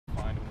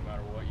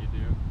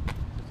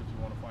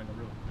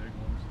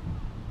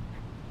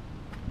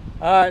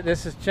All right,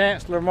 this is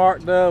Chancellor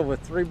Mark Dove with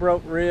 3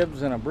 broke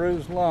ribs and a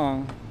bruised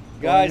lung.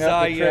 Guys,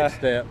 I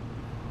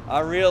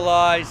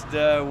realized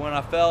when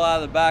I fell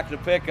out of the back of the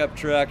pickup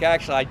truck,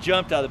 actually I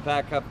jumped out of the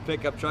back of the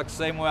pickup truck the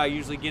same way I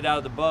usually get out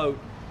of the boat.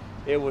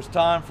 It was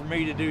time for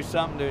me to do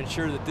something to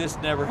ensure that this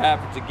never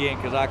happens again,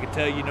 because I can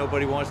tell you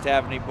nobody wants to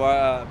have any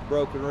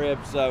broken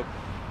ribs. So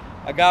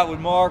I got with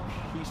Mark,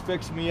 he's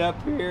fixing me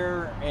up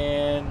here,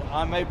 and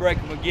I may break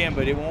them again,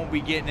 but it won't be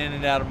getting in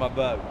and out of my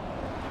boat.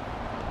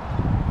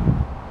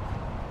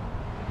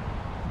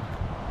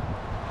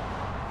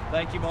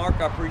 Thank you, Mark.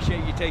 I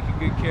appreciate you taking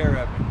good care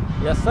of me.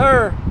 Yes,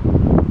 sir.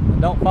 And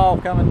don't fall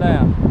coming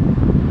down.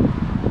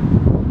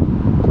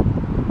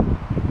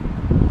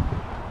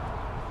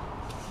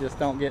 Just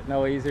don't get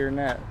no easier than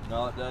that.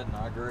 No, it doesn't.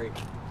 I agree.